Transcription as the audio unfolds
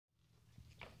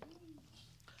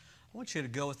I want you to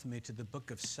go with me to the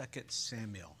book of 2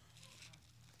 Samuel.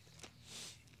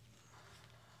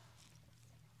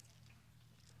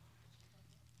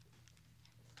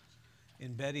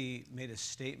 And Betty made a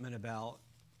statement about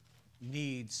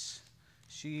needs.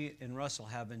 She and Russell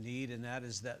have a need, and that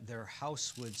is that their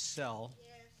house would sell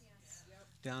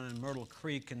down in Myrtle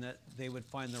Creek, and that they would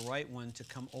find the right one to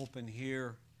come open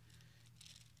here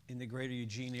in the greater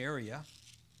Eugene area.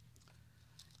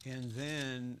 And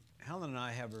then Helen and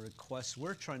I have a request.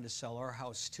 We're trying to sell our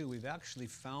house too. We've actually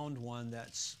found one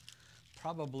that's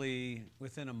probably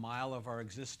within a mile of our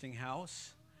existing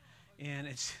house. And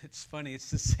it's funny, it's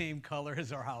the same color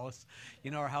as our house. You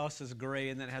know, our house is gray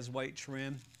and then it has white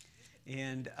trim.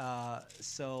 And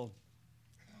so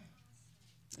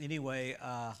anyway,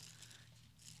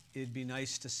 it'd be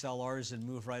nice to sell ours and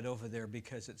move right over there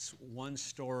because it's one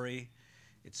story,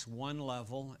 it's one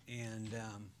level, and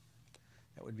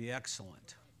that would be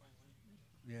excellent.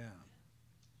 Yeah.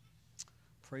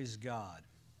 Praise God.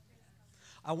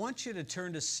 I want you to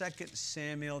turn to 2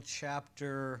 Samuel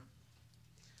chapter,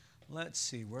 let's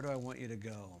see, where do I want you to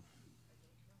go?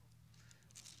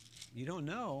 You don't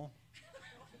know?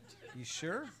 You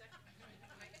sure?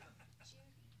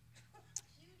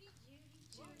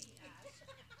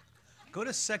 Go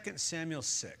to 2 Samuel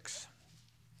 6.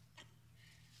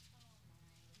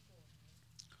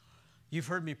 You've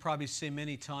heard me probably say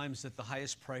many times that the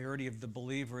highest priority of the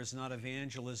believer is not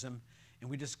evangelism, and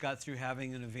we just got through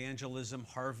having an evangelism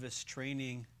harvest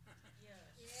training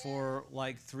for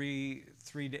like three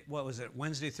days. What was it?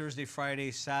 Wednesday, Thursday,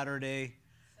 Friday, Saturday,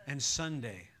 and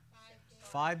Sunday.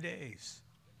 5 days.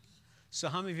 So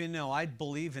how many of you know I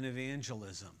believe in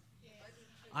evangelism?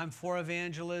 I'm for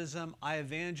evangelism. I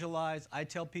evangelize. I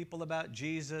tell people about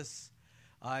Jesus.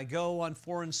 I go on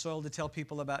foreign soil to tell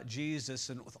people about Jesus.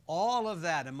 And with all of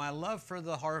that and my love for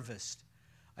the harvest,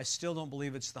 I still don't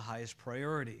believe it's the highest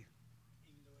priority.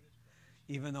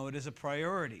 Even though it is a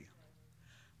priority.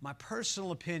 My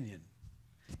personal opinion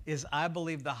is I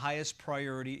believe the highest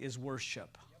priority is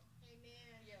worship.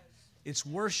 It's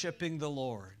worshiping the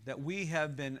Lord. That we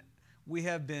have been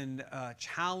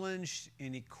challenged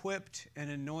and equipped and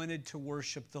anointed to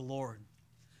worship the Lord.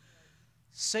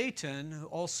 Satan,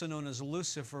 also known as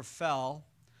Lucifer, fell.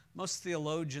 Most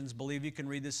theologians believe, you can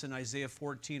read this in Isaiah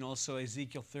 14, also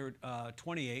Ezekiel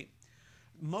 28.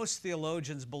 Most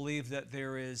theologians believe that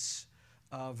there is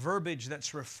verbiage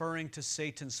that's referring to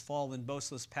Satan's fall in both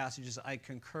those passages. I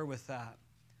concur with that.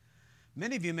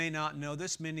 Many of you may not know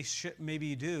this, maybe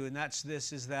you do, and that's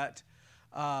this, is that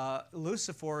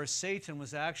Lucifer, or Satan,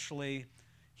 was actually,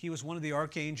 he was one of the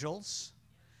archangels.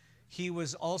 He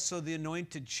was also the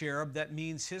anointed cherub. That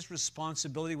means his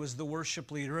responsibility was the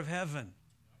worship leader of heaven.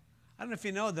 I don't know if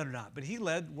you know that or not, but he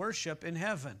led worship in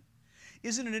heaven.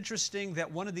 Isn't it interesting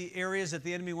that one of the areas that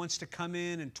the enemy wants to come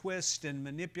in and twist and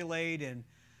manipulate and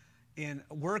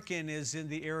work in is in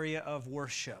the area of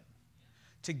worship?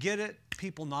 To get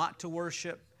people not to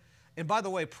worship. And by the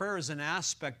way, prayer is an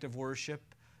aspect of worship,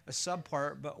 a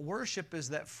subpart, but worship is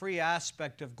that free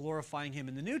aspect of glorifying Him.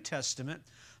 In the New Testament,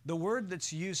 the word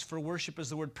that's used for worship is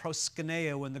the word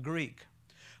proskuneo in the Greek.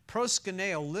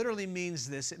 Proskuneo literally means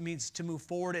this. It means to move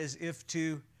forward as if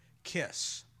to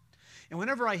kiss. And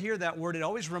whenever I hear that word, it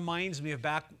always reminds me of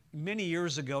back many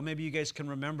years ago. Maybe you guys can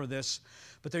remember this,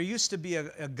 but there used to be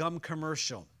a gum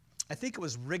commercial. I think it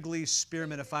was Wrigley's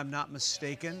Spearmint, if I'm not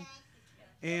mistaken,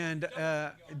 and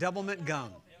Doublemint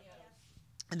gum.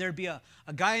 And there'd be a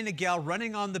guy and a gal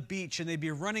running on the beach, and they'd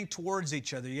be running towards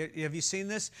each other. Have you seen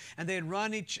this? And they'd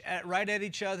run right at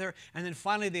each other, and then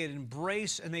finally they'd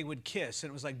embrace and they would kiss. And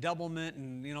it was like Doublemint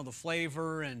and, you know, the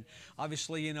flavor, and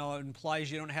obviously, you know, it implies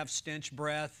you don't have stench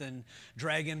breath and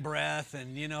dragon breath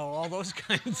and, you know, all those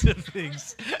kinds of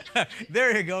things.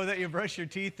 There you go, that you brush your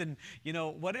teeth and, you know,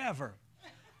 whatever.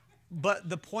 But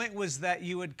the point was that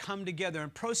you would come together.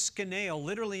 And proskuneo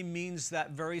literally means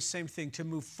that very same thing, to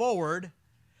move forward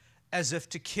as if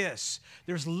to kiss.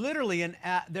 There's literally an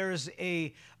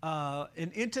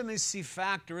intimacy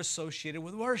factor associated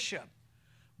with worship.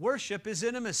 Worship is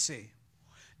intimacy.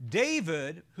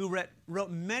 David, who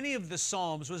wrote many of the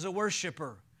Psalms, was a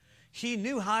worshiper. He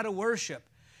knew how to worship.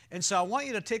 And so I want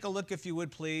you to take a look, if you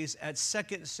would please, at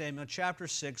 2 Samuel chapter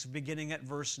 6, beginning at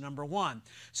verse number 1.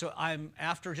 So I'm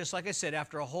just like I said,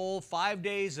 after a whole 5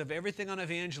 days of everything on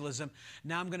evangelism,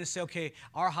 now I'm going to say, okay,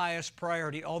 our highest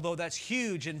priority, although that's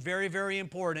huge and very, very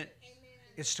important,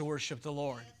 is to worship the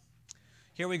Lord.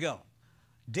 Here we go.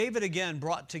 David again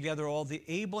brought together all the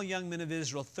able young men of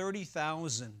Israel,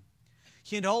 30,000.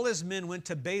 He and all his men went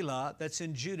to Bela, that's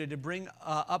in Judah, to bring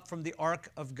up from the ark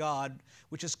of God,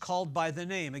 which is called by the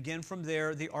name. Again, from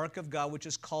there, the ark of God, which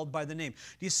is called by the name.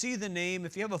 Do you see the name?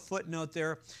 If you have a footnote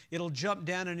there, it'll jump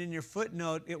down, and in your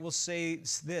footnote, it will say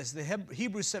this. The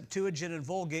Hebrew Septuagint and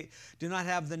Vulgate do not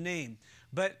have the name,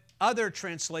 but other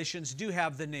translations do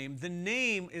have the name. The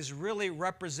name is really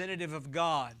representative of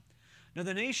God. Now,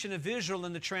 the nation of Israel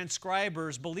and the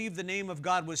transcribers believed the name of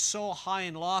God was so high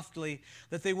and lofty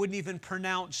that they wouldn't even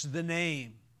pronounce the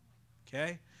name.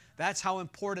 Okay? That's how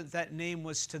important that name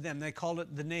was to them. They called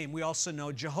it the name. We also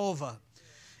know Jehovah.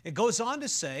 It goes on to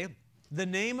say, the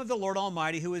name of the Lord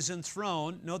Almighty, who is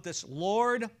enthroned, note this,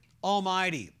 Lord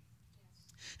Almighty,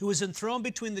 who is enthroned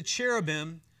between the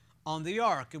cherubim on the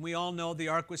ark. And we all know the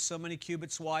ark was so many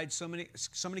cubits wide, so many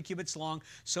cubits long,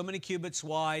 so many cubits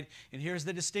wide. And here's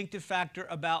the distinctive factor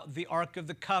about the Ark of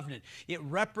the Covenant. It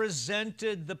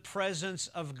represented the presence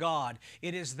of God.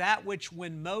 It is that which,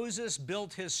 when Moses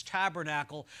built his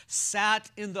tabernacle, sat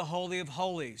in the Holy of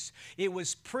Holies. It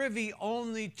was privy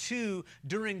only to,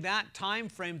 during that time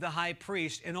frame, the high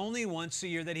priest, and only once a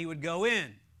year that he would go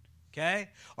in, okay?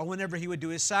 Or whenever he would do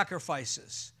his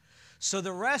sacrifices. So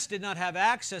the rest did not have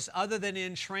access other than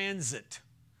in transit.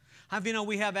 How do you know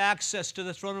we have access to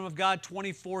the throne room of God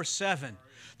 24/7?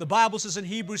 The Bible says in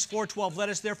Hebrews 4:12, let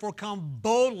us therefore come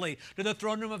boldly to the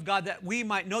throne room of God that we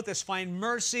might, note this, find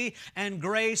mercy and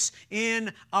grace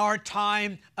in our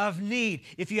time of need.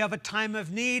 If you have a time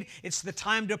of need, it's the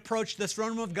time to approach the throne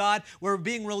room of God where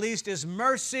being released is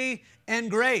mercy and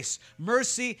grace.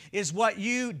 Mercy is what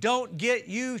you don't get,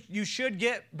 you should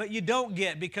get, but you don't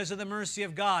get because of the mercy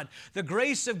of God. The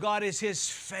grace of God is His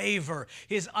favor,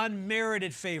 His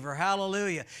unmerited favor.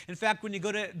 Hallelujah. In fact, when you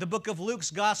go to the book of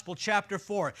Luke's Gospel, chapter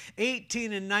 4,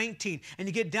 18 and 19, and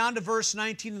you get down to verse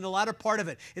 19 in the latter part of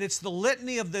it, and it's the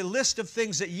litany of the list of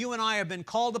things that you and I have been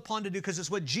called upon to do because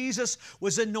it's what Jesus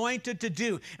was anointed to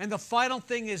do. And the final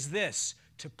thing is this,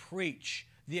 to preach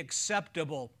the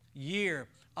acceptable year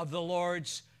of the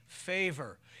Lord's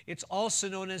favor. It's also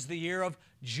known as the year of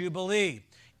Jubilee.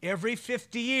 Every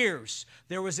 50 years,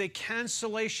 there was a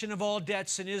cancellation of all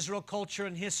debts in Israel culture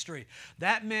and history.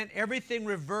 That meant everything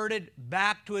reverted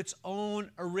back to its own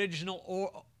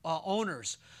original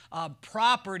owners,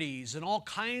 properties and all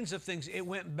kinds of things. It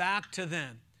went back to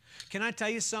them. Can I tell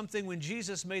you something? When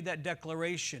Jesus made that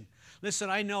declaration, listen,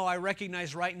 I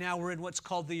recognize right now we're in what's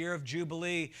called the year of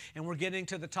Jubilee, and we're getting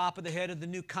to the top of the head of the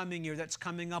new coming year that's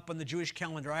coming up on the Jewish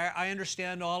calendar. I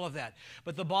understand all of that.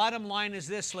 But the bottom line is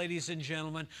this, ladies and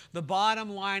gentlemen. The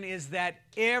bottom line is that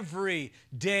every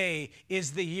day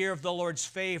is the year of the Lord's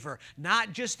favor.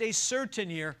 Not just a certain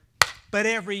year, but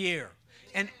every year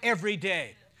and every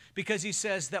day. Because He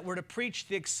says that we're to preach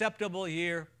the acceptable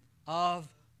year of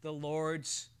the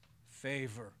Lord's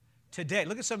favor. Today,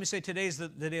 look at somebody say, today is the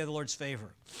day of the Lord's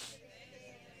favor.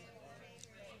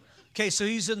 Okay, so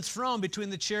He's enthroned between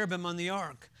the cherubim on the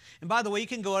ark. And by the way, you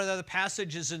can go to other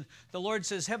passages, and the Lord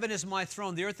says, heaven is my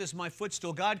throne, the earth is my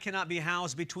footstool. God cannot be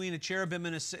housed between a cherubim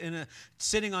and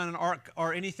sitting on an ark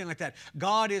or anything like that.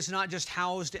 God is not just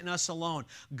housed in us alone.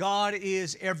 God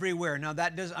is everywhere. Now,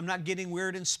 I'm not getting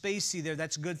weird and spacey there.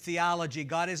 That's good theology.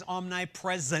 God is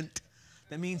omnipresent.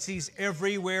 That means He's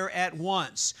everywhere at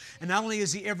once. And not only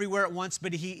is He everywhere at once,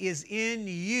 but He is in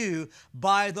you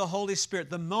by the Holy Spirit.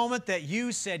 The moment that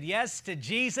you said yes to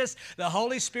Jesus, the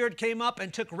Holy Spirit came up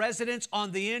and took residence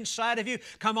on the inside of you.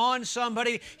 Come on,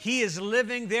 somebody. He is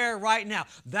living there right now.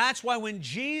 That's why when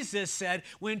Jesus said,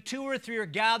 when two or three are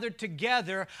gathered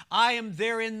together, I am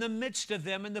there in the midst of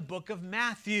them in the book of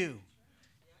Matthew.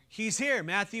 He's here,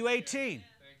 Matthew 18.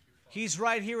 He's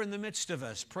right here in the midst of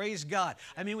us. Praise God.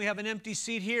 I mean, we have an empty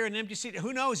seat here, an empty seat.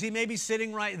 Who knows? He may be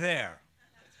sitting right there.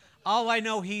 All I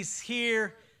know, He's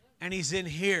here and He's in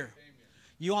here.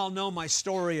 You all know my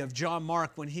story of John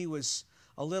Mark when he was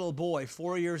a little boy,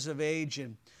 4 years of age,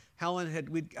 and Helen I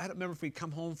don't remember if we'd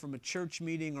come home from a church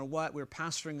meeting or what. We were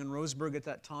pastoring in Roseburg at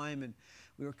that time, and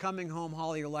we were coming home.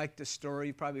 Holly, you liked this story.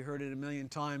 You've probably heard it a million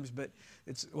times, but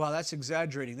well, that's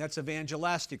exaggerating. That's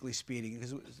evangelistically speaking,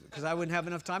 because I wouldn't have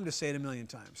enough time to say it a million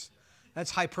times.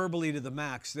 That's hyperbole to the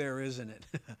max there, isn't it?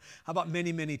 How about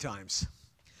many, many times?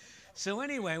 So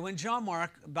anyway, when John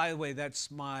Mark, by the way, that's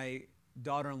my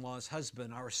daughter-in-law's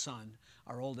husband, our son,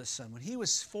 our oldest son. When he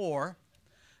was 4,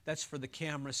 that's for the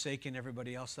camera's sake and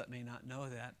everybody else that may not know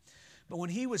that. But when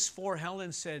he was 4,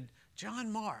 Helen said,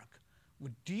 John Mark,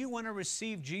 do you want to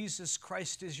receive Jesus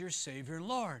Christ as your Savior and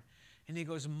Lord? And he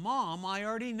goes, Mom, I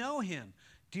already know Him.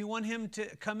 Do you want Him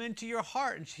to come into your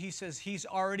heart? And he says, He's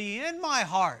already in my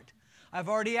heart. I've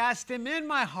already asked him in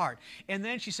my heart. And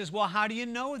then she says, well, how do you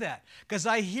know that? Because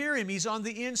I hear him. He's on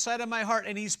the inside of my heart,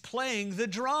 and he's playing the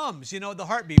drums. You know, the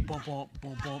heartbeat. Boom, boom,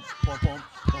 boom, boom, boom, boom,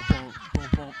 boom, boom, boom,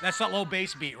 boom. That's that low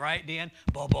bass beat, right, Dan?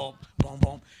 Boom, boom, boom,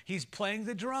 boom. He's playing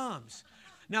the drums.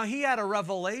 Now, he had a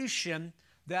revelation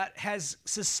that has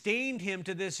sustained him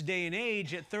to this day and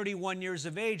age at 31 years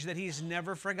of age that he's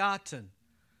never forgotten.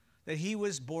 That he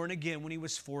was born again when he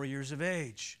was 4 years of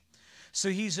age. So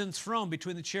he's enthroned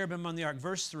between the cherubim on the ark.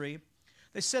 Verse 3,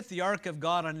 they set the ark of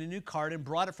God on a new cart and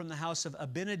brought it from the house of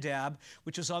Abinadab,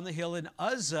 which was on the hill, in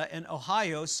Uzzah and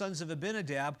Ohio, sons of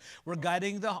Abinadab, were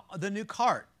guiding the new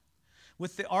cart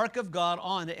with the ark of God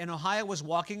on it, and Ohio was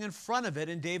walking in front of it,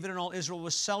 and David and all Israel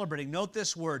was celebrating. Note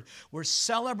this word. We're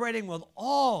celebrating with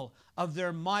all of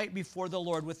their might before the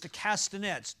Lord with the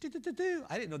castanets.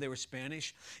 I didn't know they were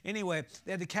Spanish. Anyway,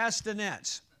 they had the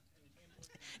castanets.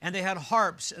 And they had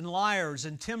harps and lyres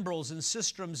and timbrels and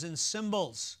sistrums and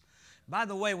cymbals. By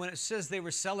the way, when it says they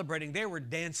were celebrating, they were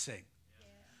dancing.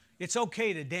 It's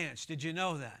okay to dance. Did you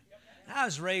know that? I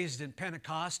was raised in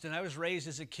Pentecost, and I was raised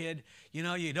as a kid. You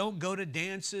know, you don't go to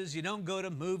dances, you don't go to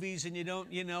movies, and you don't,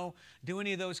 do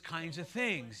any of those kinds of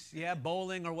things. Yeah,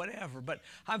 bowling or whatever. But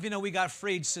how many of you know we got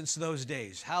freed since those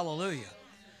days? Hallelujah.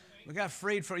 We got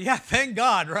freed from, thank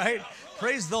God, right?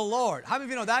 Praise the Lord. How many of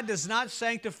you know that does not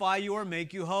sanctify you or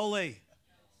make you holy?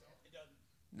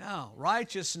 No.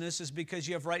 Righteousness is because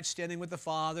you have right standing with the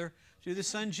Father through the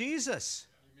Son Jesus.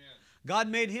 God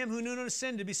made him who knew no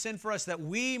sin to be sin for us, that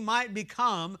we might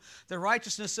become the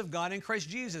righteousness of God in Christ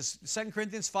Jesus. 2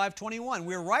 Corinthians 5:21.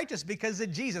 We're righteous because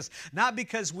of Jesus, not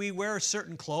because we wear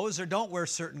certain clothes or don't wear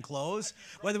certain clothes,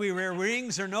 whether we wear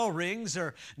rings or no rings,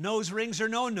 or nose rings or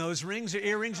no nose rings, or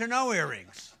earrings or no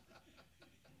earrings.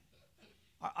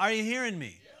 Are you hearing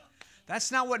me?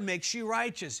 That's not what makes you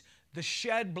righteous. The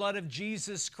shed blood of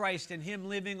Jesus Christ and him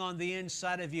living on the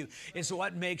inside of you is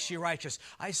what makes you righteous.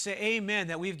 I say amen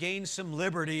that we've gained some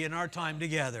liberty in our time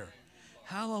together.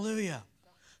 Hallelujah.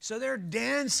 So they're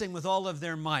dancing with all of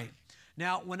their might.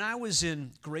 Now, when I was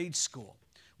in grade school,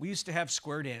 we used to have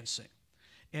square dancing.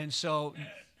 And so,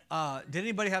 did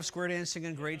anybody have square dancing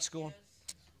in grade school?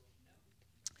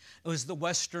 It was the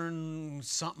Western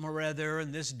something or other,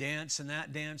 and this dance and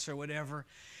that dance or whatever.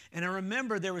 And I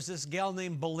remember there was this gal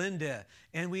named Belinda,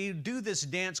 and we do this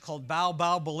dance called Bow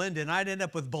Bow Belinda, and I'd end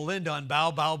up with Belinda on Bow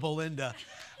Bow Belinda.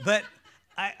 But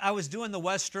I was doing the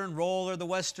Western roll or the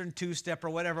Western two-step or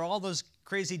whatever, all those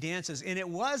crazy dances, and it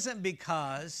wasn't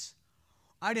because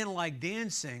I didn't like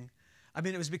dancing. I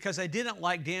mean, it was because I didn't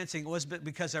like dancing. It was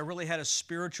because I really had a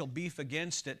spiritual beef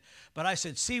against it. But I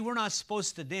said, see, we're not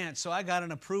supposed to dance. So I got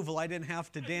an approval. I didn't have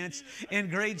to dance in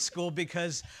grade school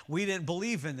because we didn't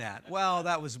believe in that. Well,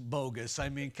 that was bogus. I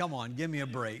mean, come on, give me a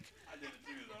break. I did it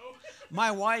too, though. My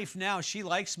wife now, she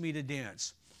likes me to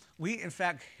dance. In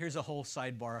fact, here's a whole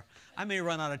sidebar. I may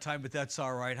run out of time, but that's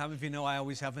all right. How many of you know I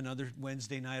always have another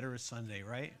Wednesday night or a Sunday,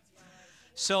 right?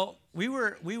 So we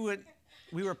were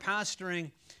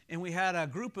pastoring, and we had a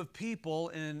group of people,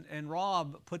 and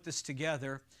Rob put this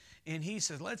together, and he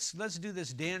said, let's do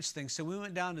this dance thing. So we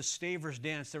went down to Staver's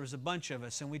Dance. There was a bunch of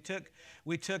us, and we took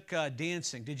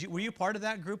dancing. Were you part of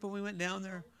that group when we went down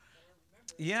there?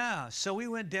 Yeah, so we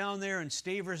went down there and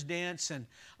Staver's Dance, and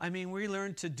I mean, we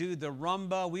learned to do the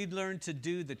rumba, we learned to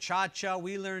do the cha-cha,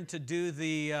 we learned to do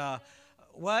the,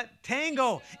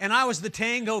 tango, and I was the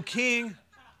tango king.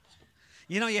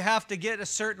 You know, you have to get a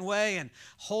certain way and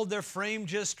hold their frame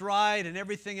just right and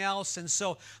everything else. And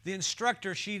so the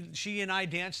instructor, she and I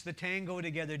danced the tango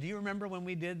together. Do you remember when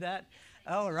we did that?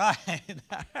 All right.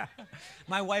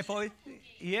 My wife always,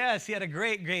 yes, he had a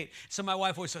great. So my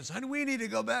wife always says, honey, we need to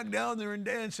go back down there and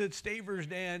dance at Staver's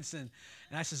Dance. And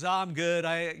I says, I'm good.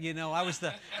 I was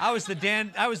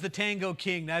the tango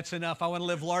king. That's enough. I want to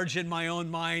live large in my own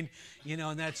mind,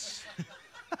 and that's.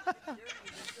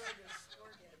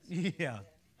 Yeah.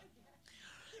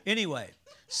 Anyway,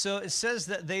 so it says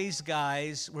that these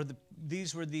guys were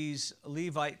these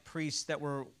Levite priests that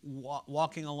were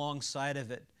walking alongside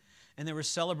of it, and they were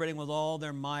celebrating with all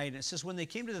their might. And it says, when they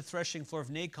came to the threshing floor of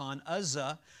Nacon,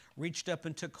 Uzzah reached up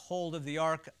and took hold of the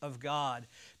ark of God,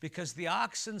 because the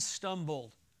oxen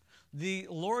stumbled. The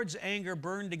Lord's anger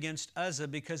burned against Uzzah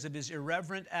because of his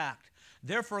irreverent act.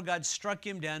 Therefore, God struck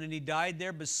him down, and he died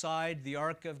there beside the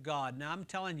ark of God. Now, I'm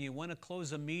telling you, want to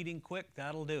close a meeting quick?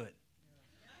 That'll do it.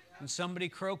 When somebody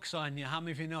croaks on you, how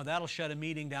many of you know that'll shut a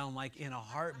meeting down like in a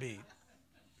heartbeat?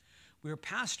 We were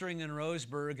pastoring in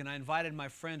Roseburg, and I invited my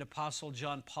friend, Apostle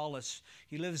John Paulus.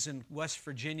 He lives in West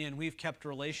Virginia, and we've kept a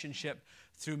relationship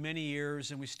through many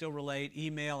years, and we still relate.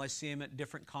 Email, I see him at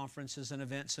different conferences and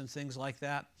events and things like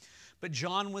that. But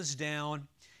John was down,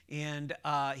 And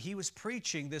he was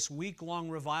preaching this week-long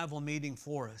revival meeting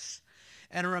for us.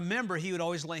 And I remember he would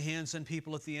always lay hands on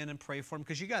people at the end and pray for them,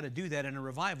 because you got to do that in a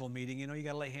revival meeting. You know, you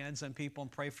got to lay hands on people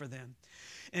and pray for them.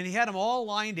 And he had them all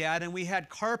lined out, and we had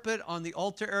carpet on the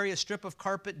altar area, a strip of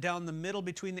carpet down the middle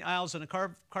between the aisles, and a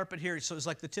carpet here. So it was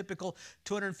like the typical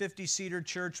 250-seater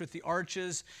church with the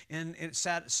arches, and it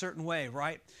sat a certain way,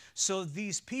 right? So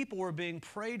these people were being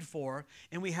prayed for,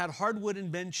 and we had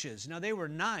hardwooden benches. Now, they were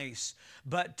nice,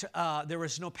 but there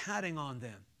was no padding on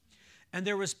them. And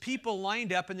there was people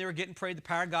lined up, and they were getting prayed. The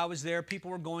power of God was there.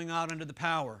 People were going out under the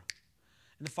power,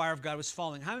 and the fire of God was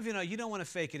falling. How many of you know you don't want to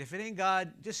fake it? If it ain't God,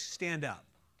 just stand up.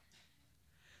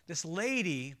 This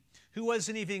lady, who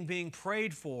wasn't even being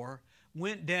prayed for,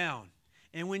 went down.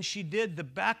 And when she did, the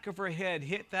back of her head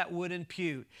hit that wooden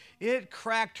pew. It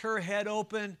cracked her head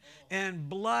open, and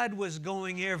blood was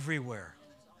going everywhere.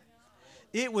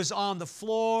 It was on the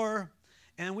floor.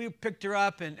 And we picked her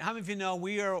up, and how many of you know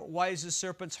we are wise as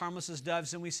serpents, harmless as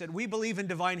doves, and we said we believe in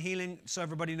divine healing, so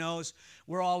everybody knows.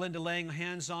 We're all into laying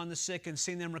hands on the sick and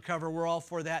seeing them recover. We're all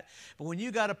for that. But when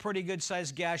you got a pretty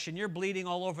good-sized gash and you're bleeding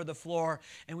all over the floor,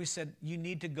 and we said, you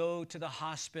need to go to the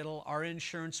hospital. Our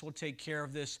insurance will take care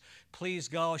of this. Please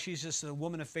go. She's just a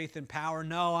woman of faith and power.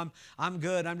 No, I'm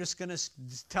good. I'm just going to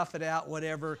tough it out,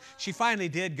 whatever. She finally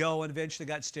did go and eventually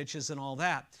got stitches and all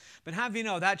that. But how do you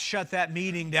know that shut that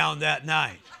meeting down that night?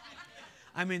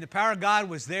 I mean, the power of God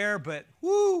was there, but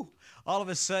whoo, all of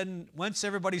a sudden, once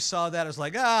everybody saw that, it was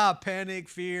like, panic,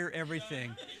 fear,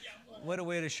 everything. What a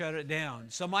way to shut it down.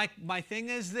 So my thing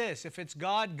is this: if it's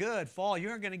God, good, fall, you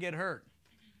aren't going to get hurt.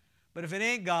 But if it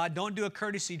ain't God, don't do a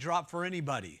courtesy drop for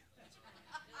anybody.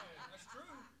 That's true.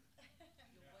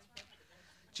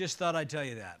 Just thought I'd tell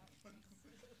you that.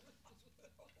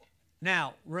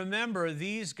 Now, remember,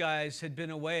 these guys had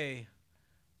been away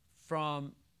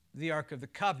from the Ark of the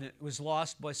Covenant. It was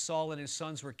lost by Saul, and his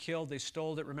sons were killed. They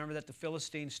stole it. Remember that the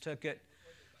Philistines took it.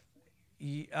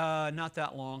 Not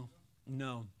that long.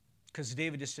 No, because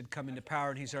David just had come into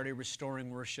power, and he's already restoring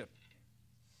worship.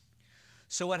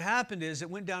 So what happened is it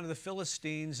went down to the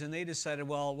Philistines, and they decided,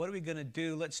 well, what are we going to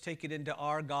do? Let's take it into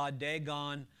our god,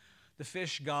 Dagon, the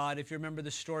fish god. If you remember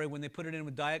the story, when they put it in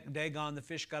with Dagon, the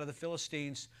fish god of the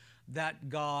Philistines, that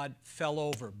god fell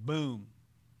over. Boom.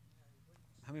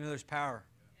 How many know there's power?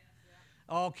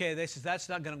 Okay, they said, that's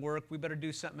not going to work. We better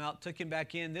do something else. Took him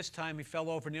back in. This time he fell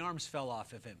over and the arms fell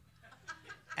off of him.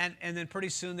 And then pretty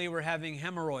soon they were having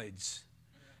hemorrhoids.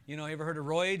 You know, you ever heard of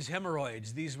roids?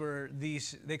 Hemorrhoids.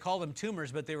 They called them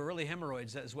tumors, but they were really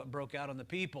hemorrhoids. That is what broke out on the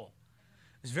people.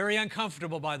 It was very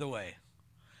uncomfortable, by the way.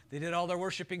 They did all their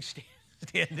worshiping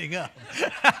standing up.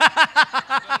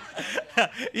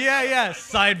 Yeah.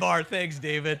 Sidebar. Thanks,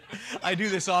 David. I do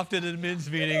this often in a men's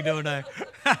meeting, don't I?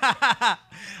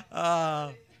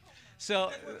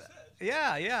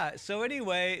 Yeah. So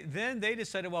anyway, then they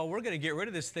decided, well, we're going to get rid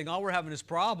of this thing. All we're having is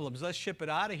problems. Let's ship it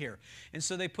out of here. And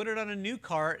so they put it on a new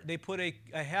cart. They put a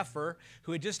heifer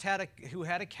who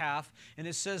had a calf, and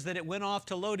it says that it went off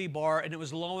to Lodibar, and it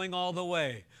was lowing all the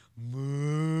way.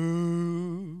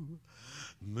 Moo.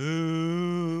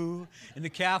 Moo. And the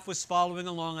calf was following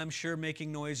along, I'm sure,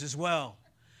 making noise as well.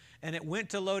 And it went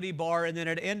to Lodibar, and then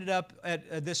it ended up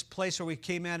at this place where we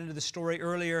came out into the story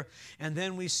earlier. And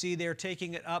then we see they're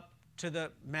taking it up to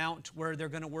the mount where they're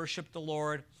going to worship the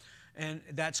Lord. And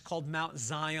that's called Mount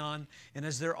Zion. And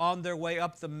as they're on their way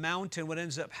up the mountain, what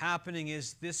ends up happening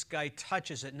is this guy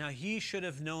touches it. Now, he should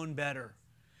have known better.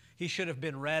 He should have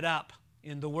been read up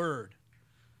in the Word.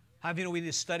 How do you know we need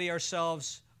to study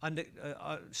ourselves?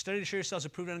 Study to show yourselves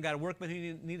approved unto God, a workman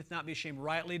who needeth not be ashamed,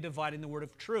 rightly dividing the word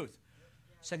of truth.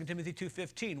 2 Timothy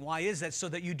 2:15. Why is that? So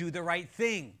that you do the right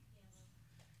thing.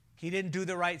 He didn't do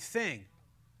the right thing.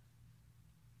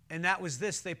 And that was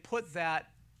this. They put that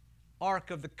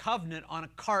Ark of the Covenant on a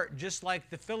cart just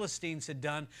like the Philistines had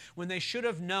done, when they should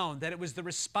have known that it was the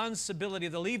responsibility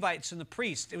of the Levites and the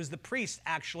priests. It was the priests,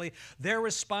 actually, their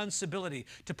responsibility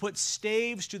to put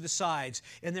staves to the sides.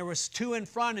 And there was 2 in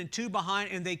front and 2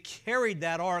 behind, and they carried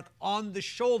that ark on the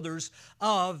shoulders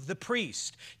of the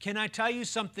priest. Can I tell you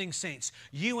something, saints?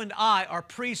 You and I are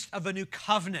priests of a new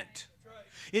covenant.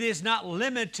 It is not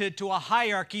limited to a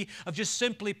hierarchy of just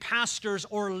simply pastors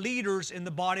or leaders in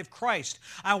the body of Christ.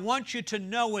 I want you to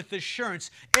know with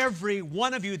assurance, every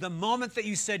one of you, the moment that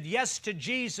you said yes to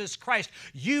Jesus Christ,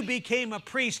 you became a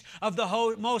priest of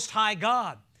the Most High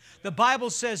God. The Bible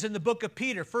says in the book of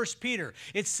Peter, 1 Peter,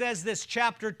 it says this,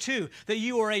 chapter 2, that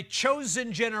you are a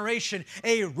chosen generation,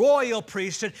 a royal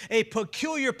priesthood, a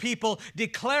peculiar people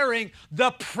declaring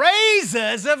the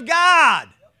praises of God.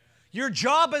 Your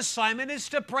job assignment is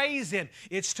to praise Him.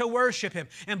 It's to worship Him.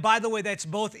 And by the way, that's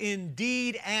both in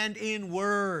deed and in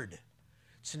word.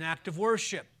 It's an act of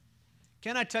worship.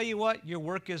 Can I tell you what? Your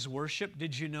work is worship.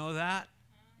 Did you know that?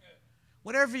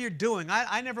 Whatever you're doing,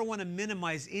 I never want to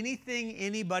minimize anything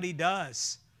anybody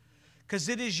does, because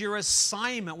it is your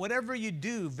assignment. Whatever you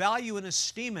do, value and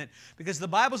esteem it, because the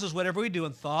Bible says whatever we do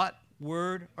in thought,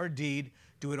 word, or deed,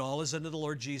 do it all as unto the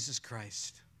Lord Jesus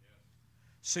Christ.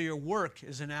 So your work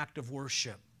is an act of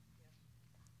worship.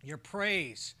 Your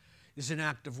praise is an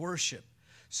act of worship.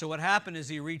 So what happened is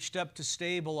he reached up to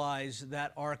stabilize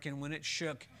that ark, and when it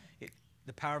shook,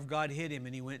 the power of God hit him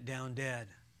and he went down dead.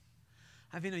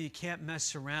 How do you know you can't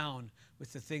mess around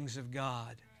with the things of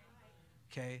God?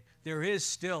 Okay? There is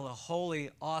still a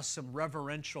holy, awesome,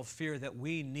 reverential fear that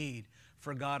we need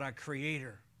for God our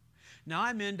Creator. Now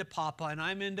I'm into Papa and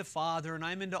I'm into Father and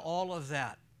I'm into all of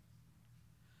that.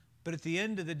 But at the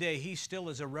end of the day, He still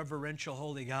is a reverential,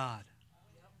 holy God.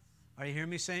 Are you hearing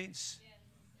me, saints?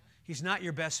 He's not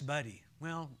your best buddy.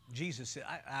 Well, Jesus,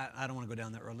 I don't want to go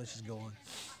down that road. Let's just go on.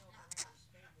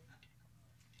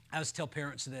 I always tell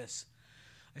parents this.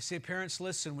 I say, parents,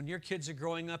 listen, when your kids are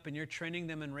growing up and you're training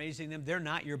them and raising them, they're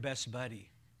not your best buddy.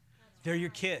 They're your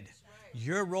kid.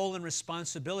 Your role and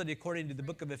responsibility, according to the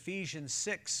book of Ephesians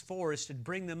 6:4, is to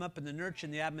bring them up in the nurture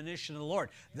and the admonition of the Lord.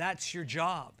 That's your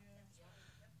job.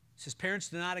 It says, parents,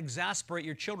 do not exasperate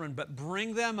your children, but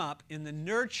bring them up in the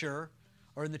nurture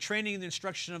or in the training and the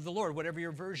instruction of the Lord, whatever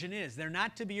your version is. They're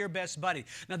not to be your best buddy.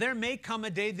 Now, there may come a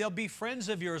day they'll be friends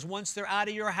of yours once they're out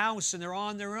of your house and they're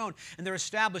on their own and they're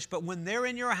established. But when they're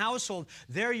in your household,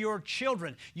 they're your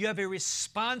children. You have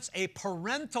a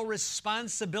parental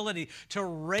responsibility to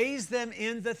raise them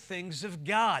in the things of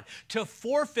God. To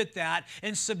forfeit that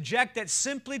and subject that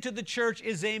simply to the church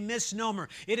is a misnomer.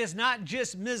 It is not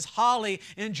just Ms. Holly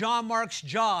and John Mark's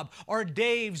job, or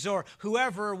Dave's, or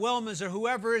whoever, or Wilma's, or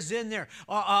whoever is in there.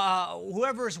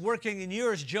 Whoever is working in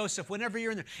yours, Joseph, whenever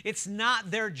you're in there, it's not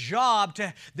their job.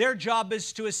 Their job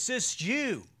is to assist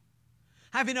you.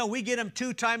 How do you know we get them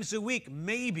 2 times a week?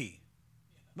 Maybe.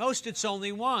 Most it's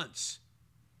only once.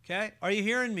 Okay? Are you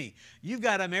hearing me? You've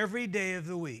got them every day of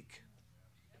the week.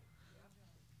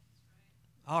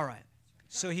 All right.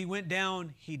 So he went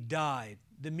down, he died.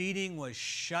 The meeting was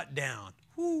shut down.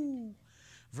 Whoo!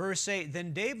 Verse 8,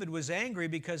 then David was angry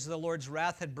because the Lord's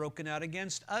wrath had broken out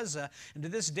against Uzzah. And to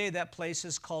this day, that place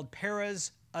is called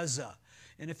Perez Uzzah.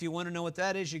 And if you want to know what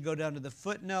that is, you go down to the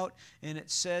footnote, and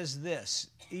it says this,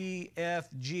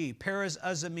 EFG. Perez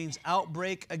Uzzah means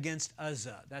outbreak against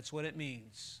Uzzah. That's what it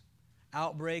means.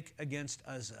 Outbreak against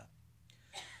Uzzah.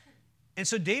 And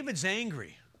so David's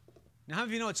angry. Now, how many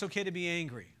of you know it's okay to be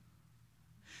angry?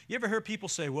 You ever heard people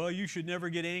say, well, you should never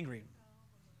get angry?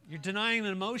 You're denying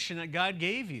an emotion that God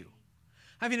gave you.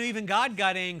 How do you know even God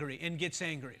got angry and gets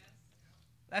angry?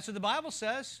 That's what the Bible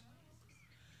says.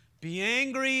 Be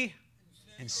angry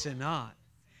and sin not.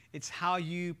 It's how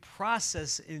you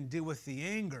process and deal with the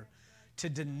anger. To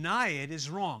deny it is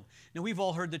wrong. Now, we've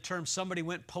all heard the term, somebody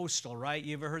went postal, right?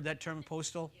 You ever heard that term,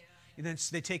 postal? Yeah. And then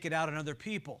they take it out on other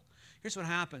people. Here's what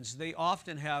happens. They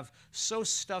often have so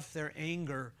stuffed their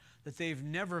anger that they've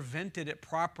never vented it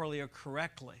properly or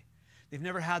correctly. They've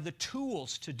never had the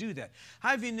tools to do that.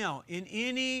 How do you know? In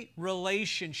any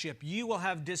relationship, you will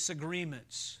have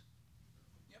disagreements.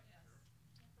 Yep.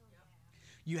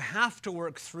 You have to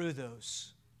work through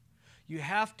those. You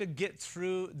have to get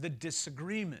through the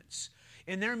disagreements.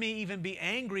 And there may even be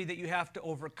anger that you have to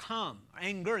overcome.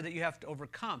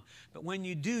 But when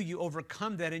you do, you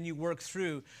overcome that and you work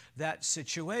through that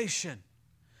situation.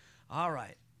 All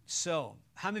right. So,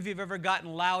 how many of you have ever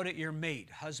gotten loud at your mate,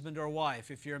 husband or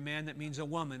wife? If you're a man, that means a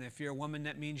woman. If you're a woman,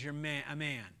 that means you're a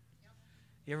man.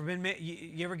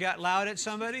 You ever got loud at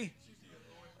somebody?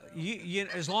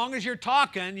 As long as you're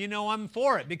talking, you know I'm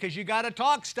for it, because you got to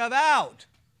talk stuff out.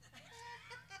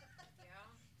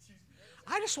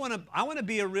 I want to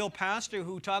be a real pastor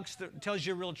who tells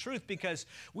you real truth, because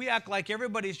we act like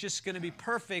everybody's just going to be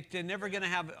perfect and never going to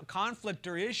have conflict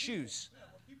or issues.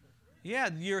 Yeah,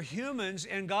 you're humans,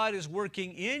 and God is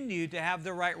working in you to have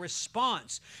the right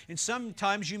response. And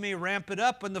sometimes you may ramp it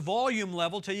up on the volume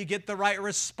level till you get the right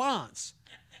response.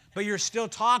 But you're still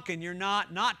talking. You're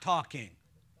not talking.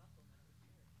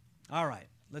 All right,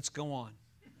 let's go on.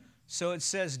 So it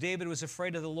says, David was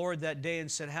afraid of the Lord that day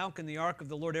and said, how can the ark of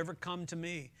the Lord ever come to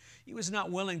me? He was not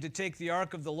willing to take the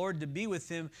ark of the Lord to be with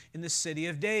him in the city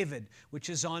of David, which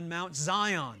is on Mount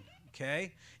Zion.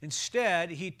 Okay? Instead,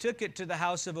 he took it to the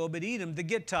house of Obed-Edom the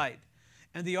Gittite.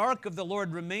 And the ark of the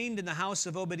Lord remained in the house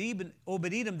of Obed-Edom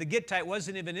the Gittite.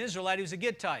 Wasn't even an Israelite, he was a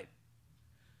Gittite.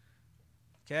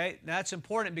 Okay, that's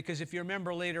important because if you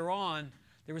remember later on,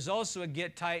 there was also a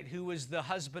Gittite who was the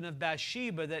husband of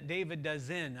Bathsheba that David does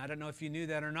in. I don't know if you knew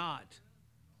that or not.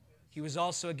 He was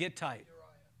also a Gittite.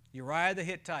 Uriah the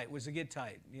Hittite was a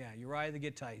Gittite. Yeah, Uriah the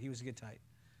Gittite. He was a Gittite.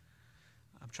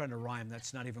 I'm trying to rhyme.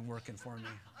 That's not even working for me.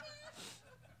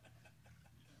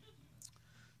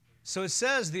 So it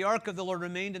says, the ark of the Lord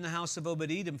remained in the house of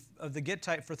Obed-Edom of the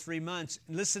Gittite for 3 months.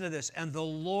 Listen to this. And the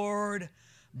Lord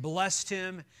blessed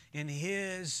him in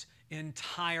his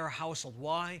entire household.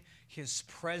 Why? His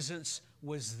presence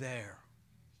was there.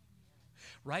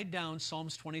 Write down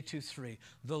Psalms 22:3.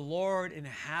 The Lord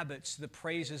inhabits the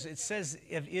praises. It says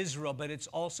of Israel, but it's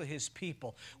also his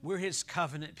people. We're his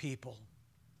covenant people.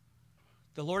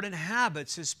 The Lord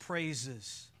inhabits his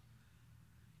praises.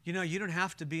 You know, you don't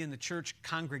have to be in the church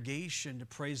congregation to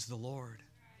praise the Lord.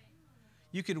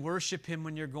 You can worship him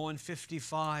when you're going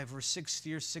 55 or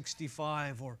 60 or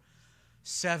 65 or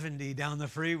 70 down the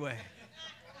freeway.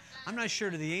 I'm not sure,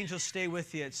 do the angels stay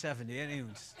with you at 70?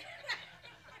 Anyways.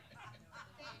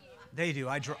 They do.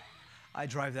 I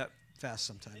drive that fast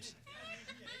sometimes.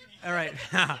 All right.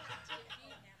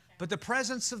 But the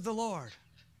presence of the Lord.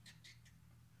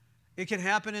 It can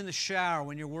happen in the shower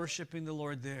when you're worshiping the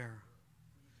Lord there.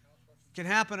 It can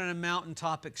happen in a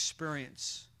mountaintop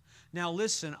experience. Now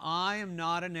listen, I am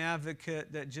not an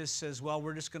advocate that just says, well,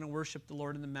 we're just going to worship the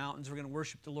Lord in the mountains. We're going to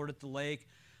worship the Lord at the lake.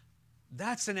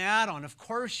 That's an add-on. Of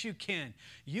course you can.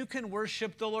 You can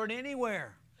worship the Lord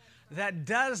anywhere. That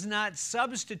does not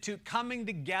substitute coming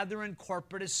together in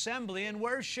corporate assembly and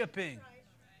worshiping.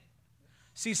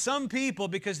 See, some people,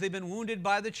 because they've been wounded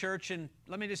by the church, and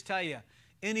let me just tell you,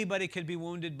 anybody could be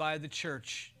wounded by the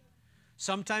church.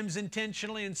 Sometimes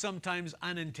intentionally and sometimes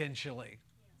unintentionally.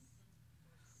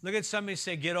 Look at somebody and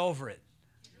say, get over it.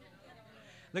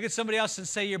 Look at somebody else and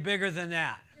say, you're bigger than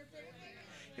that.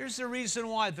 Here's the reason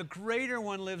why. The greater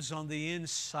one lives on the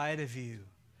inside of you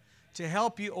to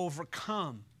help you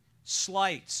overcome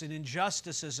slights and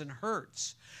injustices and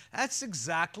hurts. That's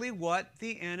exactly what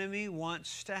the enemy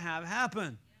wants to have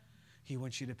happen. He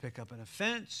wants you to pick up an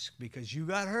offense because you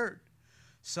got hurt.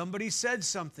 Somebody said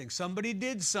something. Somebody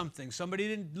did something. Somebody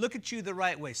didn't look at you the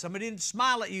right way. Somebody didn't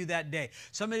smile at you that day.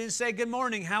 Somebody didn't say, good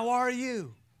morning, how are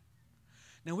you?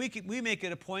 Now, we make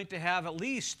it a point to have at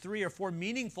least 3 or 4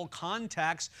 meaningful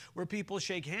contacts where people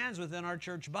shake hands within our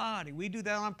church body. We do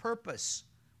that on purpose.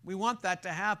 We want that to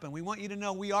happen. We want you to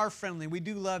know we are friendly, we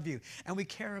do love you, and we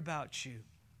care about you.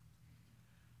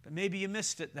 But maybe you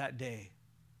missed it that day.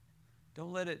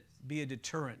 Don't let it be a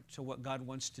deterrent to what God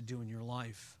wants to do in your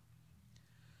life.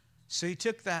 So he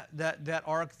took that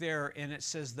ark there, and it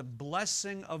says, the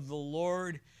blessing of the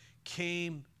Lord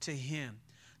came to him.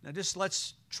 Now just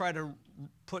let's try to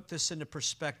put this into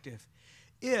perspective.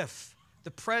 If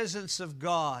the presence of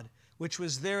God, which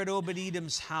was there at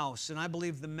Obed-Edom's house, and I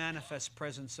believe the manifest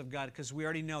presence of God, because we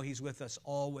already know he's with us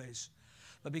always,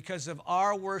 but because of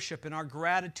our worship and our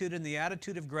gratitude and the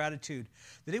attitude of gratitude,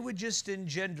 that it would just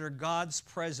engender God's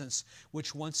presence,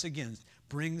 which once again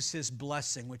brings his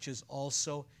blessing, which is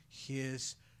also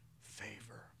his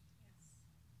favor.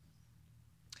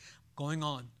 Going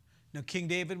on. Now King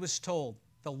David was told,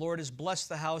 the Lord has blessed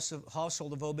the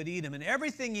household of Obed-Edom and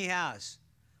everything he has.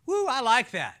 Woo, I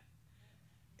like that.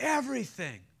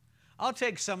 Everything. I'll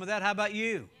take some of that. How about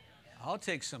you? I'll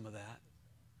take some of that.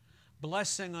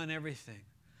 Blessing on everything.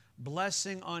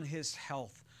 Blessing on his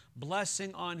health.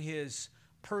 Blessing on his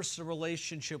personal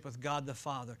relationship with God the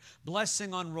Father.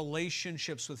 Blessing on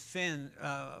relationships with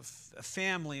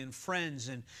family and friends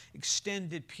and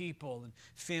extended people and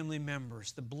family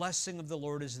members. The blessing of the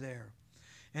Lord is there.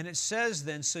 And it says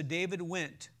then, so David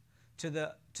went to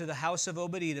the house of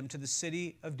Obed-Edom, to the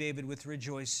city of David with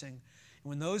rejoicing. And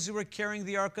when those who were carrying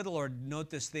the ark of the Lord, note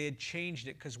this, they had changed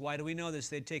it, because why do we know this?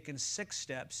 They had taken 6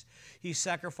 steps. He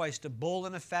sacrificed a bull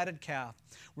and a fatted calf.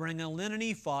 Wearing a linen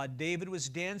ephod, David was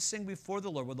dancing before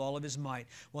the Lord with all of his might,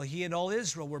 while he and all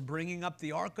Israel were bringing up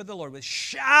the ark of the Lord with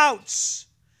shouts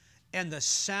and the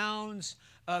sounds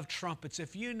of trumpets.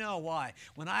 If you know why,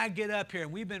 when I get up here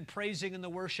and we've been praising in the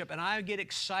worship and I get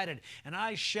excited and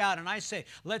I shout and I say,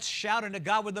 let's shout unto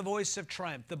God with the voice of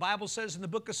triumph. The Bible says in the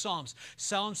book of Psalms,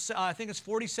 I think it's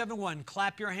 47:1,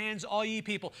 clap your hands, all ye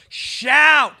people,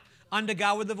 shout unto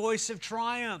God with the voice of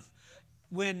triumph.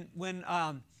 When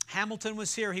Hamilton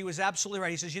was here, he was absolutely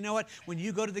right. He says, you know what? When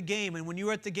you go to the game, and when you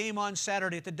were at the game on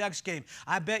Saturday, at the Ducks game,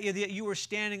 I bet you that you were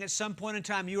standing at some point in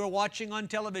time, you were watching on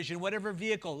television, whatever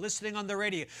vehicle, listening on the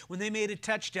radio, when they made a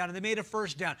touchdown and they made a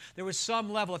first down, there was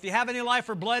some level. If you have any life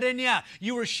or blood in you,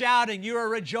 you were shouting, you were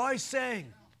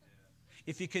rejoicing.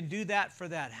 If you can do that for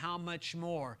that, how much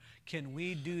more can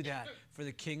we do that for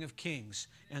the King of Kings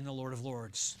and the Lord of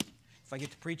Lords? If I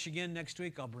get to preach again next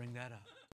week, I'll bring that up.